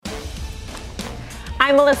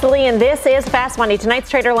I'm Melissa Lee, and this is Fast Money. Tonight's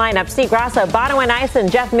trader lineup: Steve Grasso, Bono and Ison,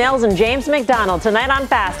 Jeff Mills, and James McDonald. Tonight on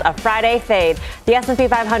Fast, a Friday fade. The S&P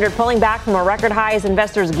 500 pulling back from a record high as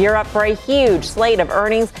investors gear up for a huge slate of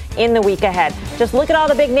earnings in the week ahead. Just look at all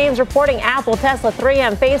the big names reporting: Apple, Tesla,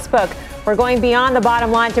 3M, Facebook. We're going beyond the bottom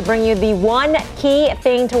line to bring you the one key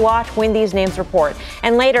thing to watch when these names report.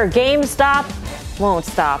 And later, GameStop won't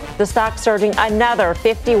stop. The stock surging another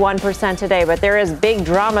 51% today, but there is big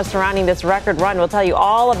drama surrounding this record run. We'll tell you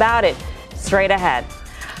all about it straight ahead.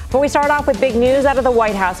 But we start off with big news out of the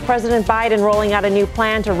White House. President Biden rolling out a new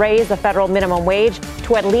plan to raise the federal minimum wage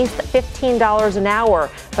to at least $15 an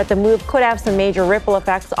hour. But the move could have some major ripple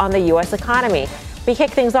effects on the U.S. economy. We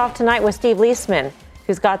kick things off tonight with Steve Leisman,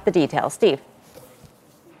 who's got the details. Steve.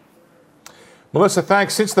 Melissa,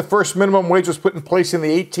 thanks. Since the first minimum wage was put in place in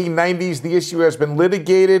the 1890s, the issue has been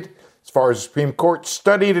litigated as far as the Supreme Court,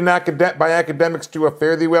 studied by academics to a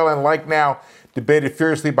fare thee well, and like now, debated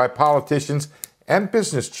fiercely by politicians and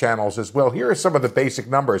business channels as well. Here are some of the basic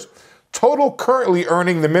numbers. Total currently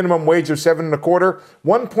earning the minimum wage of $7.25,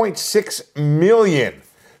 1.6 million.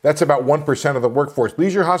 That's about 1% of the workforce.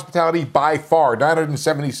 Leisure hospitality, by far,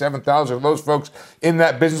 977,000 of those folks in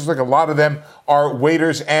that business. Like a lot of them are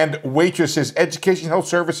waiters and waitresses. Education, health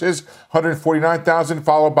services, 149,000,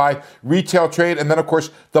 followed by retail trade. And then, of course,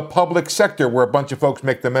 the public sector, where a bunch of folks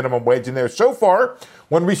make the minimum wage in there. So far,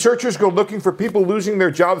 when researchers go looking for people losing their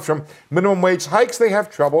jobs from minimum wage hikes, they have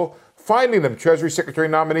trouble finding them. Treasury Secretary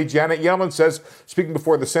nominee Janet Yellen says, speaking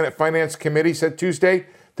before the Senate Finance Committee, said Tuesday,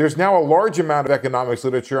 there's now a large amount of economics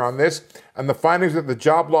literature on this, and the findings that the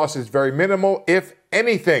job loss is very minimal, if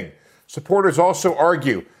anything. Supporters also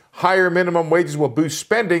argue higher minimum wages will boost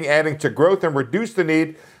spending, adding to growth, and reduce the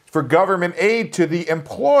need for government aid to the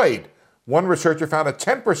employed. One researcher found a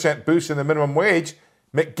 10% boost in the minimum wage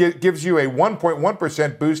gives you a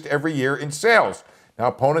 1.1% boost every year in sales. Now,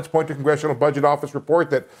 opponents point to Congressional Budget Office report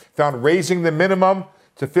that found raising the minimum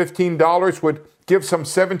to $15 would give some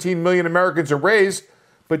 17 million Americans a raise,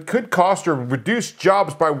 but could cost or reduce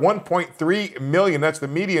jobs by 1.3 million. That's the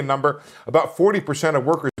median number. About 40% of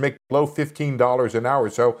workers make below $15 an hour.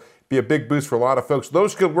 So be a big boost for a lot of folks.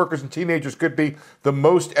 Low-skilled workers and teenagers could be the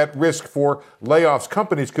most at risk for layoffs.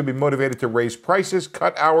 Companies could be motivated to raise prices,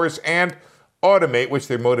 cut hours, and automate, which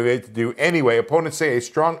they're motivated to do anyway. Opponents say a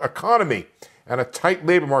strong economy and a tight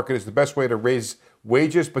labor market is the best way to raise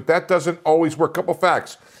wages, but that doesn't always work. Couple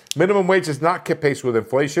facts. Minimum wage has not kept pace with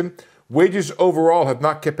inflation. Wages overall have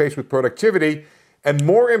not kept pace with productivity, and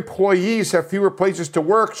more employees have fewer places to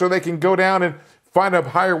work, so they can go down and find a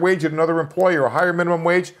higher wage at another employer, a higher minimum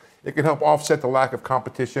wage. It can help offset the lack of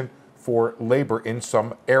competition for labor in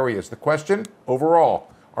some areas. The question,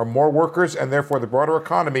 overall, are more workers and therefore the broader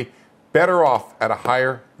economy better off at a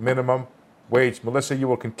higher minimum wage? Melissa, you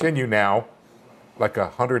will continue now like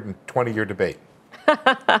a 120-year debate.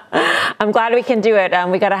 I'm glad we can do it.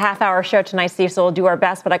 We got a half-hour show tonight, Steve, so we'll do our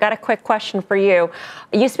best. But I got a quick question for you.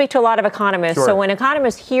 You speak to a lot of economists. Sure. So when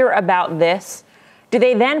economists hear about this, do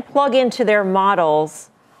they then plug into their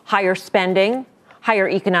models higher spending, higher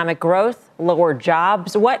economic growth, lower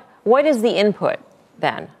jobs? What is the input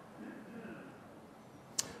then?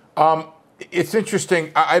 It's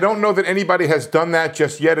interesting. I don't know that anybody has done that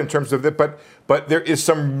just yet in terms of it, but there is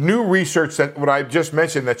some new research that what I just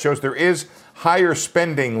mentioned that shows there is higher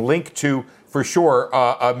spending linked to, for sure,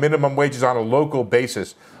 minimum wages on a local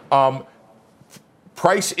basis.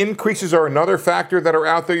 Price increases are another factor that are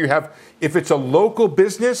out there. You have, if it's a local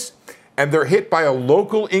business and they're hit by a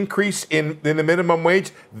local increase in the minimum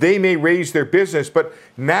wage, they may raise their business. But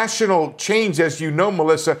national chains, as you know,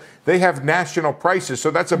 Melissa, they have national prices.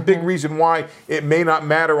 So that's a big reason why it may not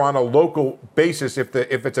matter on a local basis if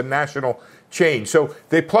it's a national chain. So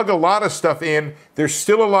they plug a lot of stuff in. There's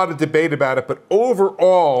still a lot of debate about it. But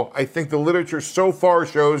overall, I think the literature so far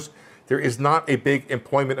shows there is not a big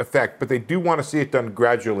employment effect. But they do want to see it done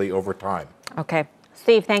gradually over time. Okay.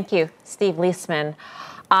 Steve, thank you. Steve Leisman.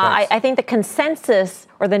 I think the consensus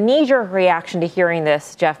or the knee-jerk reaction to hearing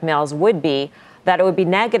this, Jeff Mills, would be that it would be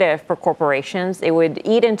negative for corporations. It would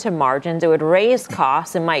eat into margins. It would raise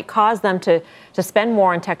costs. It might cause them to spend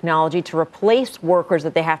more on technology to replace workers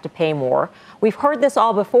that they have to pay more. We've heard this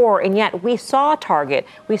all before, and yet we saw Target,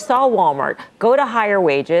 we saw Walmart go to higher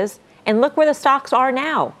wages, and look where the stocks are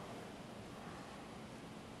now.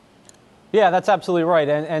 Yeah, that's absolutely right.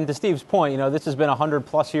 And to Steve's point, this has been a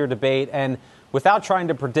 100-plus year debate, and without trying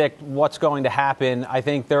to predict what's going to happen, I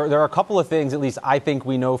think there are a couple of things, at least I think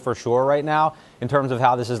we know for sure right now, in terms of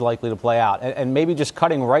how this is likely to play out. And maybe just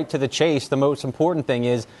cutting right to the chase, the most important thing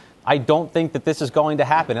is I don't think that this is going to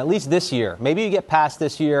happen, at least this year. Maybe you get past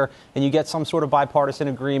this year and you get some sort of bipartisan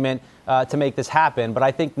agreement to make this happen. But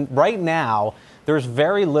I think right now, there's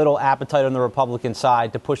very little appetite on the Republican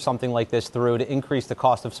side to push something like this through to increase the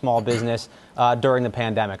cost of small business during the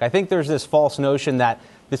pandemic. I think there's this false notion that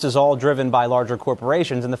this is all driven by larger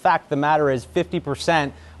corporations. And the fact of the matter is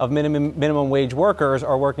 50% of minimum wage workers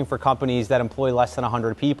are working for companies that employ less than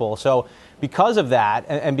 100 people. So because of that,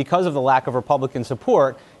 and because of the lack of Republican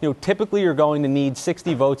support, typically you're going to need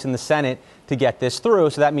 60 votes in the Senate to get this through.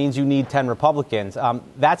 So that means you need 10 Republicans.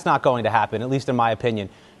 That's not going to happen, at least in my opinion.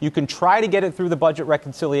 You can try to get it through the budget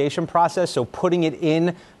reconciliation process, so putting it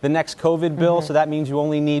in the next COVID bill. So that means you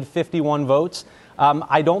only need 51 votes.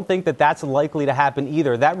 I don't think that that's likely to happen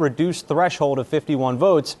either. That reduced threshold of 51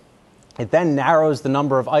 votes, it then narrows the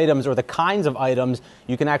number of items or the kinds of items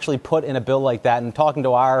you can actually put in a bill like that. And talking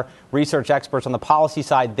to our research experts on the policy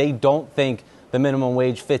side, they don't think the minimum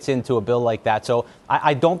wage fits into a bill like that. So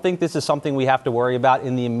I don't think this is something we have to worry about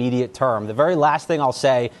in the immediate term. The very last thing I'll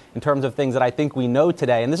say in terms of things that I think we know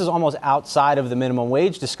today, and this is almost outside of the minimum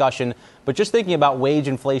wage discussion, but just thinking about wage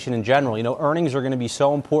inflation in general, earnings are going to be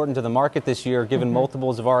so important to the market this year, given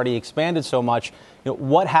multiples have already expanded so much.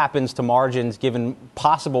 What happens to margins given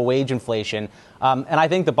possible wage inflation? And I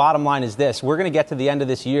think the bottom line is this. We're going to get to the end of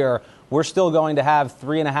this year. We're still going to have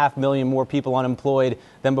 3.5 million more people unemployed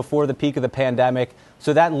than before the peak of the pandemic.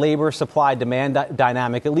 So that labor supply demand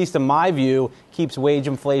dynamic, at least in my view, keeps wage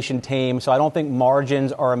inflation tame. So I don't think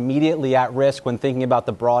margins are immediately at risk when thinking about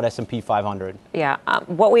the broad S&P 500. Yeah.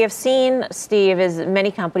 What we have seen, Steve, is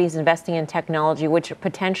many companies investing in technology, which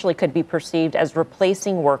potentially could be perceived as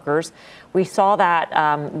replacing workers. We saw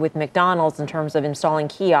that with McDonald's in terms of installing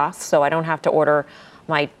kiosks, so I don't have to order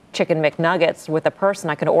my chicken McNuggets with a person.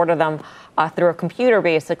 I can order them through a computer,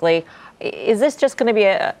 basically. Is this just going to be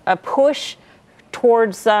a push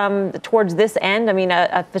towards this end? I mean,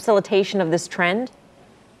 a facilitation of this trend?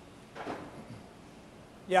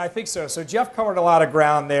 Yeah, I think so. So Jeff covered a lot of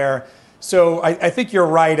ground there. So I think you're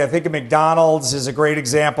right. I think McDonald's is a great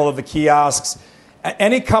example of the kiosks.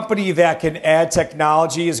 Any company that can add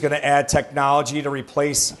technology is going to add technology to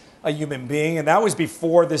replace a human being. And that was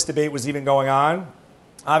before this debate was even going on.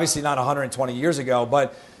 Obviously not 120 years ago,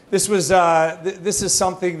 but this is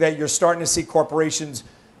something that you're starting to see corporations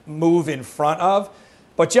move in front of.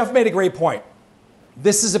 But Jeff made a great point.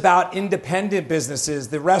 This is about independent businesses,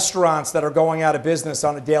 the restaurants that are going out of business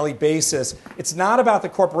on a daily basis. It's not about the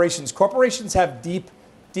corporations. Corporations have deep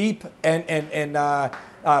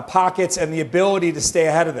pockets and the ability to stay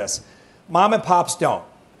ahead of this. Mom and pops don't.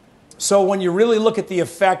 So when you really look at the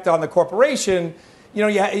effect on the corporation,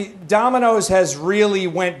 Domino's has really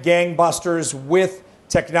went gangbusters with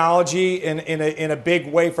technology in a big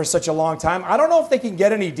way for such a long time. I don't know if they can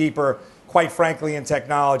get any deeper, quite frankly, in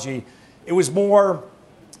technology. It was more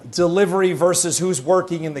delivery versus who's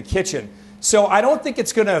working in the kitchen. So I don't think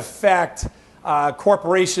it's going to affect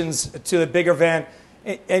corporations to the big event.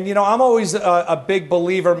 And I'm always a big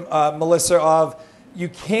believer, Melissa, of you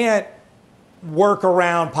can't work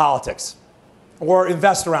around politics or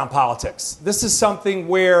invest around politics. This is something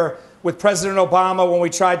where, with President Obama, when we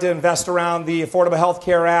tried to invest around the Affordable Health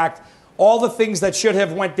Care Act, all the things that should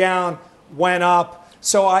have went down went up.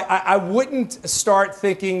 So I wouldn't start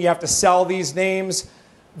thinking you have to sell these names.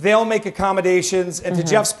 They'll make accommodations. And to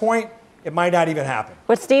Jeff's point, it might not even happen.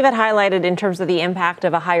 What Steve had highlighted in terms of the impact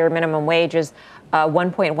of a higher minimum wage is a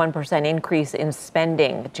 1.1% increase in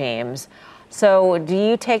spending, James. So do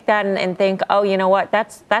you take that and think, oh, you know what,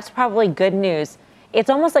 that's probably good news? It's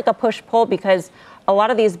almost like a push-pull because a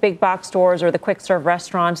lot of these big box stores or the quick-serve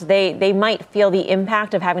restaurants, they might feel the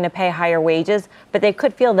impact of having to pay higher wages, but they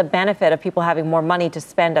could feel the benefit of people having more money to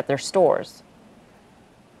spend at their stores.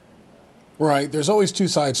 Right. There's always two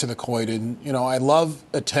sides to the coin. And, I love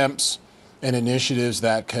attempts and initiatives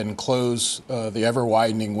that can close the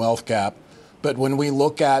ever-widening wealth gap. But when we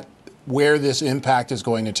look at where this impact is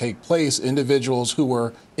going to take place, individuals who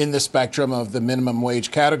were in the spectrum of the minimum wage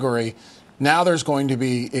category, now there's going to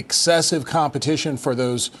be excessive competition for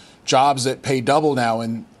those jobs that pay double now.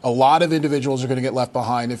 And a lot of individuals are going to get left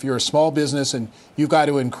behind. If you're a small business and you've got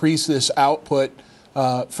to increase this output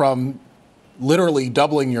from literally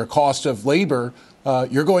doubling your cost of labor,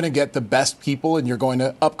 you're going to get the best people and you're going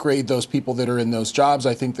to upgrade those people that are in those jobs.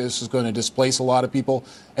 I think this is going to displace a lot of people.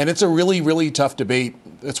 And it's a really, really tough debate.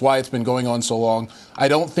 That's why it's been going on so long. I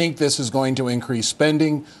don't think this is going to increase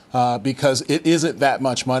spending because it isn't that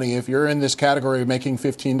much money. If you're in this category of making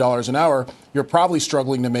 $15 an hour, you're probably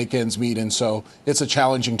struggling to make ends meet. And so it's a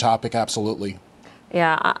challenging topic, absolutely.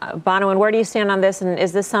 Yeah, Bonawyn, where do you stand on this? And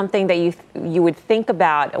is this something that you would think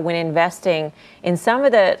about when investing in some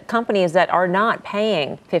of the companies that are not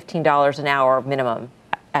paying $15 an hour minimum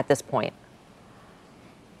at this point?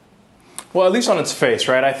 Well, at least on its face,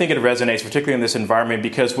 right? I think it resonates, particularly in this environment,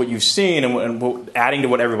 because what you've seen, and adding to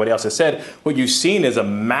what everybody else has said, what you've seen is a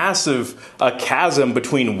massive chasm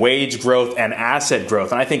between wage growth and asset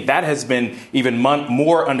growth. And I think that has been even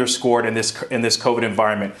more underscored in this COVID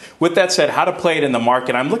environment. With that said, how to play it in the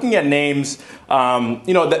market, I'm looking at names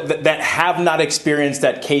that have not experienced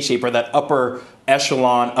that K-shape or that upper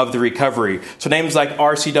echelon of the recovery. So names like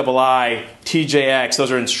RCII, TJX,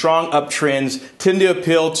 those are in strong uptrends, tend to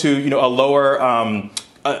appeal to a lower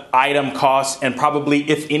item cost, and probably,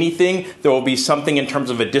 if anything, there will be something in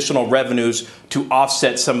terms of additional revenues to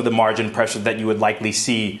offset some of the margin pressure that you would likely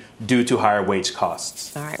see due to higher wage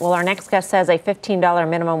costs. All right. Well, our next guest says a $15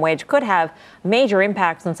 minimum wage could have major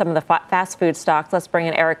impacts on some of the fast food stocks. Let's bring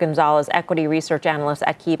in Eric Gonzalez, equity research analyst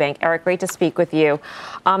at KeyBank. Eric, great to speak with you.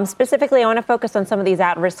 Specifically, I want to focus on some of these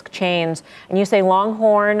at-risk chains. And you say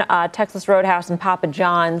Longhorn, Texas Roadhouse, and Papa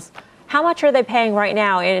John's. How much are they paying right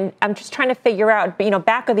now? And I'm just trying to figure out,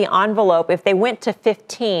 back of the envelope, if they went to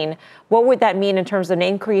 15, what would that mean in terms of an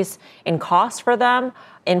increase in cost for them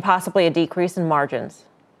and possibly a decrease in margins?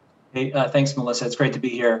 Hey, thanks, Melissa. It's great to be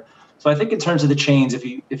here. So I think in terms of the chains, if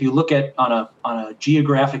you look at on a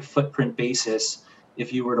geographic footprint basis,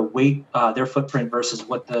 if you were to weight their footprint versus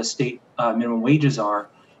what the state minimum wages are,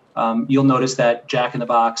 you'll notice that Jack in the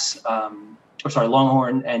Box,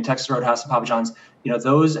 Longhorn and Texas Roadhouse and Papa John's,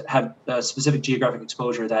 those have a specific geographic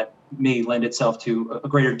exposure that may lend itself to a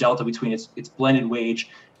greater delta between its blended wage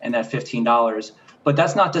and that $15. But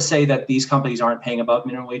that's not to say that these companies aren't paying above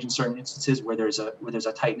minimum wage in certain instances where there's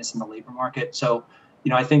a tightness in the labor market. So,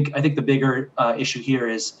 I think the bigger issue here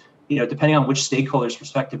is, depending on which stakeholder's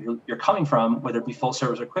perspective you're coming from, whether it be full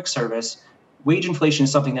service or quick service, wage inflation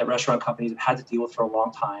is something that restaurant companies have had to deal with for a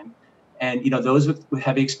long time. And, those with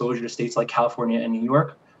heavy exposure to states like California and New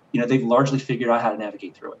York, they've largely figured out how to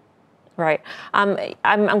navigate through it. Right.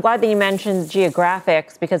 I'm glad that you mentioned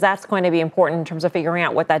geographics, because that's going to be important in terms of figuring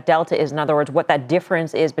out what that delta is. In other words, what that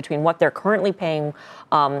difference is between what they're currently paying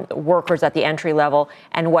workers at the entry level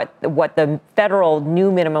and what the federal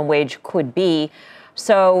new minimum wage could be.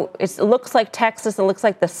 So it looks like Texas, it looks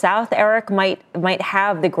like the South, Eric, might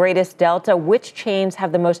have the greatest delta. Which chains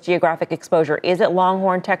have the most geographic exposure? Is it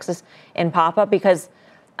Longhorn, Texas, and Papa? Because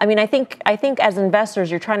I think as investors,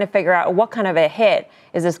 you're trying to figure out what kind of a hit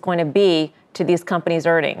is this going to be to these companies'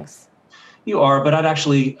 earnings. You are, but I'd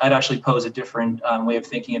actually pose a different way of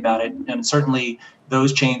thinking about it. And certainly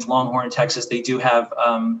those chains, Longhorn and Texas, they do have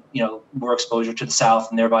more exposure to the South,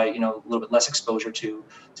 and thereby a little bit less exposure to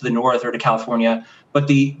the North or to California. But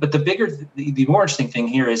the more interesting thing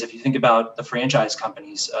here is, if you think about the franchise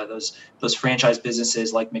companies, those franchise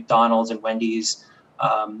businesses like McDonald's and Wendy's.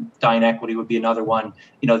 DineEquity would be another one.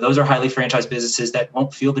 Those are highly franchised businesses that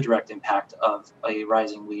won't feel the direct impact of a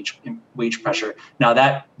rising wage pressure. Now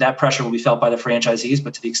that pressure will be felt by the franchisees,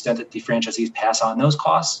 but to the extent that the franchisees pass on those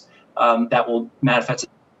costs, that will manifest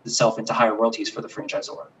itself into higher royalties for the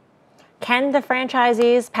franchisor. Can the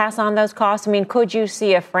franchisees pass on those costs? Could you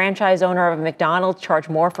see a franchise owner of a McDonald's charge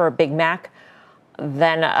more for a Big Mac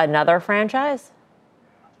than another franchise?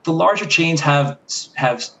 The larger chains have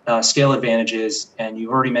scale advantages, and you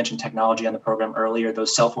already mentioned technology on the program earlier,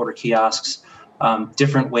 those self-order kiosks,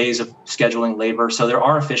 different ways of scheduling labor. So there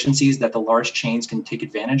are efficiencies that the large chains can take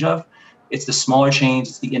advantage of. It's the smaller chains,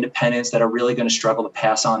 it's the independents that are really going to struggle to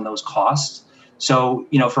pass on those costs. So,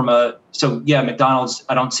 McDonald's,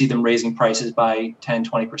 I don't see them raising prices by 10,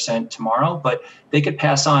 20% tomorrow, but they could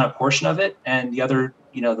pass on a portion of it, and the other,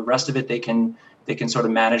 the rest of it, they can sort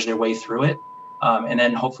of manage their way through it. And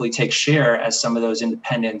then hopefully take share as some of those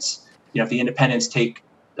independents, if the independents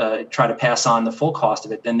try to pass on the full cost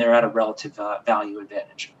of it, then they're at a relative value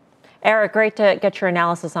advantage. Eric, great to get your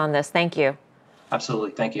analysis on this. Thank you.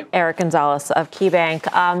 Absolutely. Thank you. Eric Gonzalez of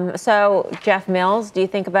KeyBank. So, Jeff Mills, do you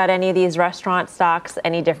think about any of these restaurant stocks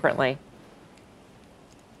any differently?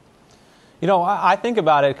 I think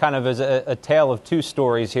about it kind of as a tale of two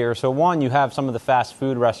stories here. So one, you have some of the fast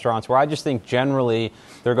food restaurants where I just think generally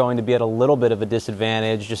they're going to be at a little bit of a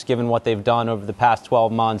disadvantage, just given what they've done over the past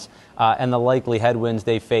 12 months and the likely headwinds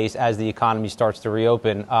they face as the economy starts to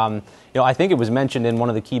reopen. I think it was mentioned in one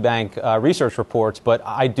of the KeyBank research reports, but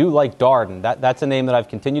I do like Darden. That's a name that I've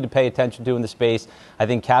continued to pay attention to in the space. I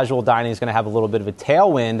think casual dining is going to have a little bit of a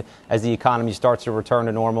tailwind as the economy starts to return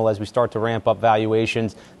to normal, as we start to ramp up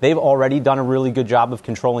valuations. They've already done done a really good job of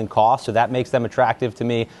controlling costs, so that makes them attractive to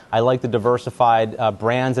me. I like the diversified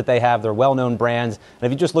brands that they have. They're well-known brands. And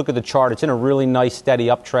if you just look at the chart, it's in a really nice, steady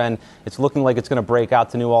uptrend. It's looking like it's going to break out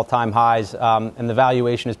to new all-time highs, and the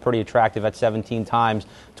valuation is pretty attractive at 17 times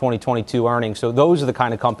 2022 earnings. So those are the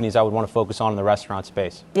kind of companies I would want to focus on in the restaurant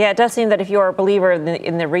space. Yeah, it does seem that if you're a believer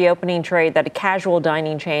in the reopening trade, that a casual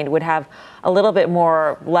dining chain would have a little bit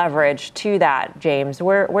more leverage to that, James.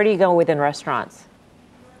 Where do you go within restaurants?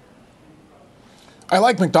 I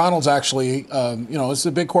like McDonald's, actually. It's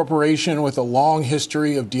a big corporation with a long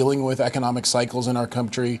history of dealing with economic cycles in our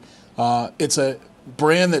country. It's a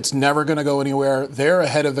brand that's never going to go anywhere. They're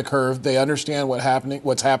ahead of the curve. They understand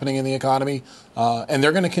what's happening in the economy, and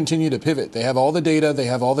they're going to continue to pivot. They have all the data, they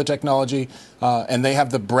have all the technology, and they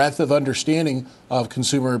have the breadth of understanding of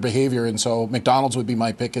consumer behavior. And so McDonald's would be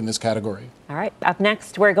my pick in this category. All right. Up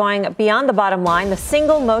next, we're going beyond the bottom line, the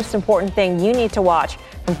single most important thing you need to watch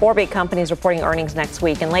from four big companies reporting earnings next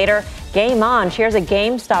week. And later, Game On shares a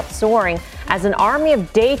GameStop soaring as an army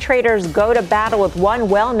of day traders go to battle with one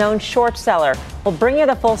well-known short seller. We'll bring you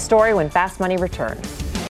the full story when Fast Money returns.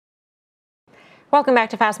 Welcome back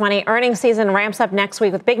to Fast Money. Earnings season ramps up next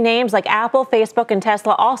week with big names like Apple, Facebook, and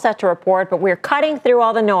Tesla all set to report, but we're cutting through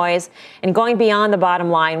all the noise and going beyond the bottom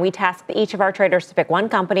line. We tasked each of our traders to pick one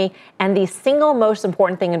company and the single most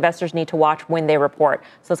important thing investors need to watch when they report.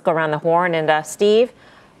 So let's go around the horn. And Steve,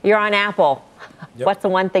 you're on Apple. Yep. What's the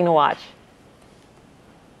one thing to watch?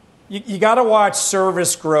 You got to watch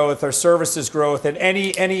service growth or services growth and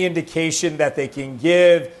any indication that they can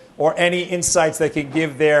give or any insights they can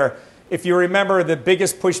give there. If you remember, the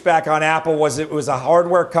biggest pushback on Apple was it was a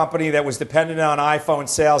hardware company that was dependent on iPhone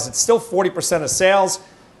sales. It's still 40% of sales.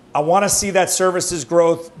 I want to see that services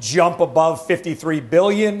growth jump above $53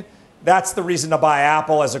 billion. That's the reason to buy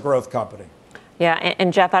Apple as a growth company. Yeah,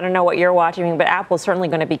 and Jeff, I don't know what you're watching, but Apple is certainly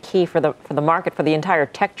going to be key for the market, for the entire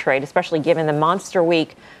tech trade, especially given the monster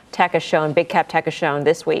week tech has shown, big cap tech has shown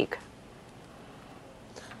this week.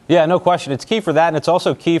 Yeah, no question. It's key for that, and it's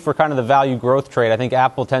also key for kind of the value growth trade. I think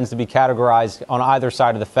Apple tends to be categorized on either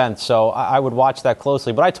side of the fence, so I would watch that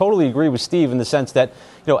closely. But I totally agree with Steve in the sense that,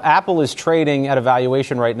 Apple is trading at a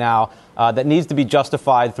valuation right now that needs to be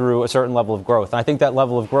justified through a certain level of growth. And I think that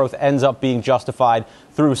level of growth ends up being justified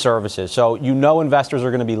through services. So investors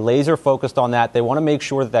are going to be laser focused on that. They want to make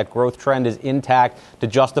sure that growth trend is intact to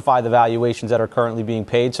justify the valuations that are currently being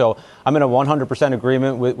paid. So I'm in a 100%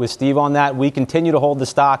 agreement with Steve on that. We continue to hold the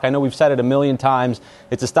stock. I know we've said it a million times.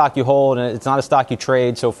 It's a stock you hold and it's not a stock you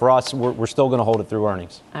trade. So for us, we're still going to hold it through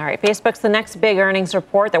earnings. All right. Facebook's the next big earnings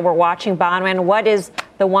report that we're watching. Bonwin, what is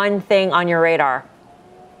the one thing on your radar?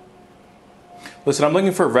 Listen, I'm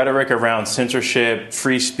looking for rhetoric around censorship,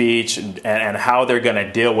 free speech, and how they're going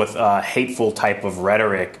to deal with hateful type of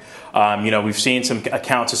rhetoric. We've seen some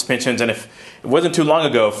account suspensions, and if it wasn't too long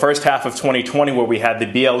ago, first half of 2020, where we had the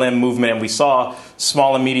BLM movement and we saw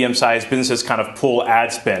small and medium-sized businesses kind of pull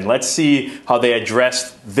ad spend. Let's see how they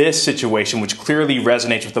address this situation, which clearly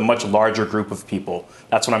resonates with a much larger group of people.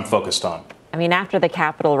 That's what I'm focused on. I mean, after the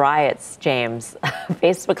Capitol riots, James,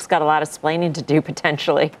 Facebook's got a lot of explaining to do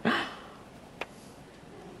potentially.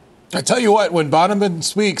 I tell you what, when Bonneman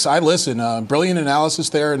speaks, I listen. Brilliant analysis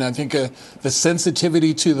there, and I think the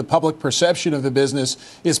sensitivity to the public perception of the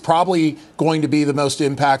business is probably going to be the most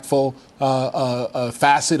impactful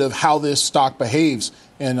facet of how this stock behaves.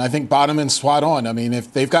 And I think Bonneman's spot on. I mean,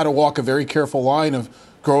 if they've got to walk a very careful line of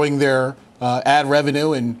growing their ad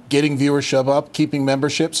revenue and getting viewership up, keeping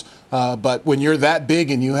memberships. But when you're that big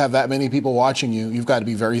and you have that many people watching you, you've got to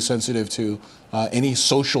be very sensitive to any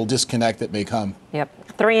social disconnect that may come. Yep.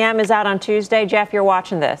 3M is out on Tuesday. Jeff, you're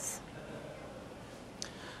watching this.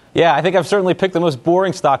 Yeah, I think I've certainly picked the most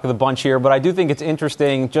boring stock of the bunch here, but I do think it's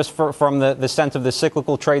interesting just from the sense of the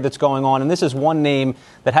cyclical trade that's going on. And this is one name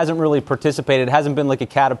that hasn't really participated. It hasn't been like a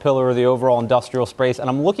Caterpillar or the overall industrial space. And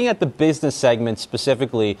I'm looking at the business segment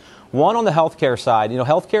specifically. One on the healthcare side.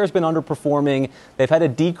 Healthcare has been underperforming. They've had a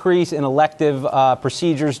decrease in elective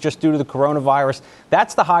procedures just due to the coronavirus.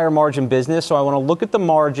 That's the higher margin business. So I want to look at the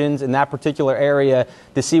margins in that particular area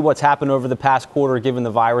to see what's happened over the past quarter given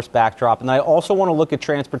the virus backdrop. And I also want to look at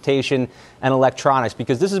transportation and electronics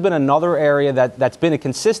because this has been another area that's been a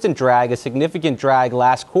consistent drag, a significant drag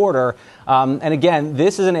last quarter. And again,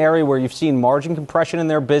 this is an area where you've seen margin compression in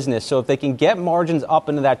their business. So if they can get margins up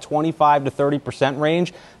into that 25 to 30%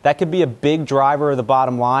 range, that could be a big driver of the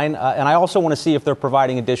bottom line. And I also want to see if they're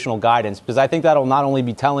providing additional guidance because I think that'll not only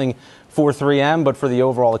be telling for 3M, but for the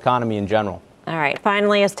overall economy in general. All right.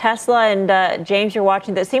 Finally, is Tesla, and James, you're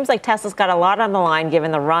watching this. It seems like Tesla's got a lot on the line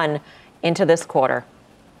given the run into this quarter.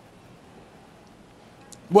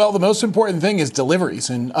 Well, the most important thing is deliveries.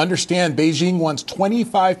 And understand, Beijing wants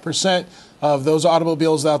 25% of those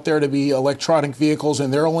automobiles out there to be electronic vehicles,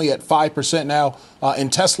 and they're only at 5% now.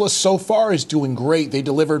 And Tesla so far is doing great. They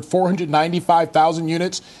delivered 495,000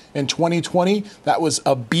 units in 2020. That was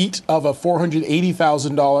a beat of a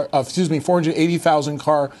 480,000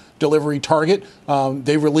 car delivery target.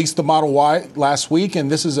 They released the Model Y last week, and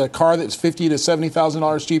this is a car that's $50,000 to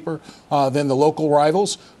 $70,000 cheaper than the local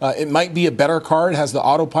rivals. It might be a better car. It has the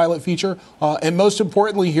autopilot feature. And most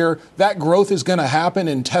importantly here, that growth is going to happen,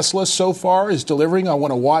 and Tesla so far is delivering. I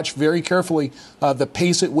want to watch very carefully the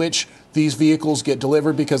pace at which these vehicles get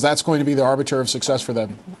delivered, because that's going to be the arbiter of success for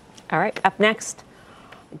them. All right, up next,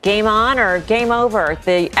 game on or game over?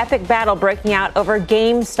 The epic battle breaking out over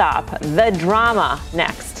GameStop. The drama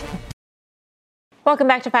next. Welcome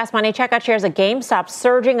back to Fast Money. Checkout shares at GameStop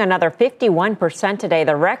surging another 51% today.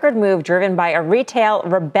 The record move driven by a retail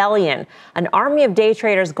rebellion. An army of day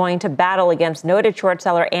traders going to battle against noted short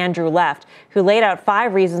seller Andrew Left, who laid out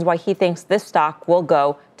 5 reasons why he thinks this stock will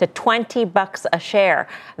go to $20 a share.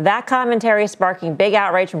 That commentary sparking big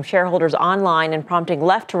outrage from shareholders online and prompting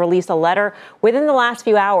Left to release a letter within the last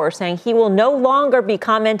few hours saying he will no longer be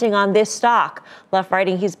commenting on this stock. Left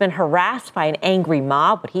writing he's been harassed by an angry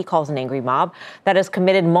mob, what he calls an angry mob, that has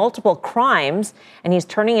committed multiple crimes, and he's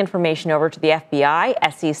turning information over to the FBI,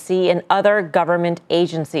 SEC, and other government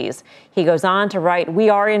agencies. He goes on to write, "We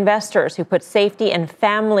are investors who put safety and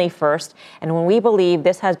family first, and when we believe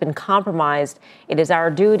this has been compromised, it is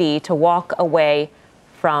our duty to walk away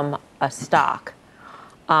from a stock."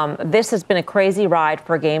 This has been a crazy ride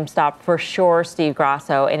for GameStop for sure, Steve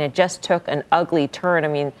Grasso, and it just took an ugly turn. I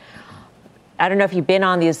mean, I don't know if you've been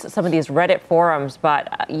on some of these Reddit forums,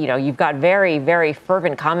 but you've got very, very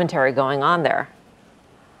fervent commentary going on there.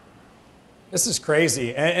 This is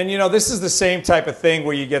crazy. And this is the same type of thing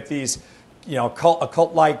where you get these,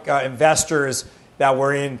 cult-like investors that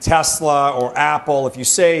were in Tesla or Apple. If you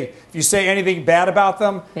say anything bad about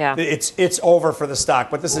them, yeah, it's over for the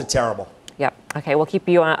stock. But this is terrible. Yep. Okay, we'll keep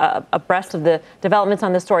you abreast of the developments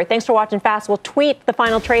on this story. Thanks for watching Fast. We'll tweet the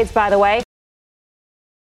final trades, by the way.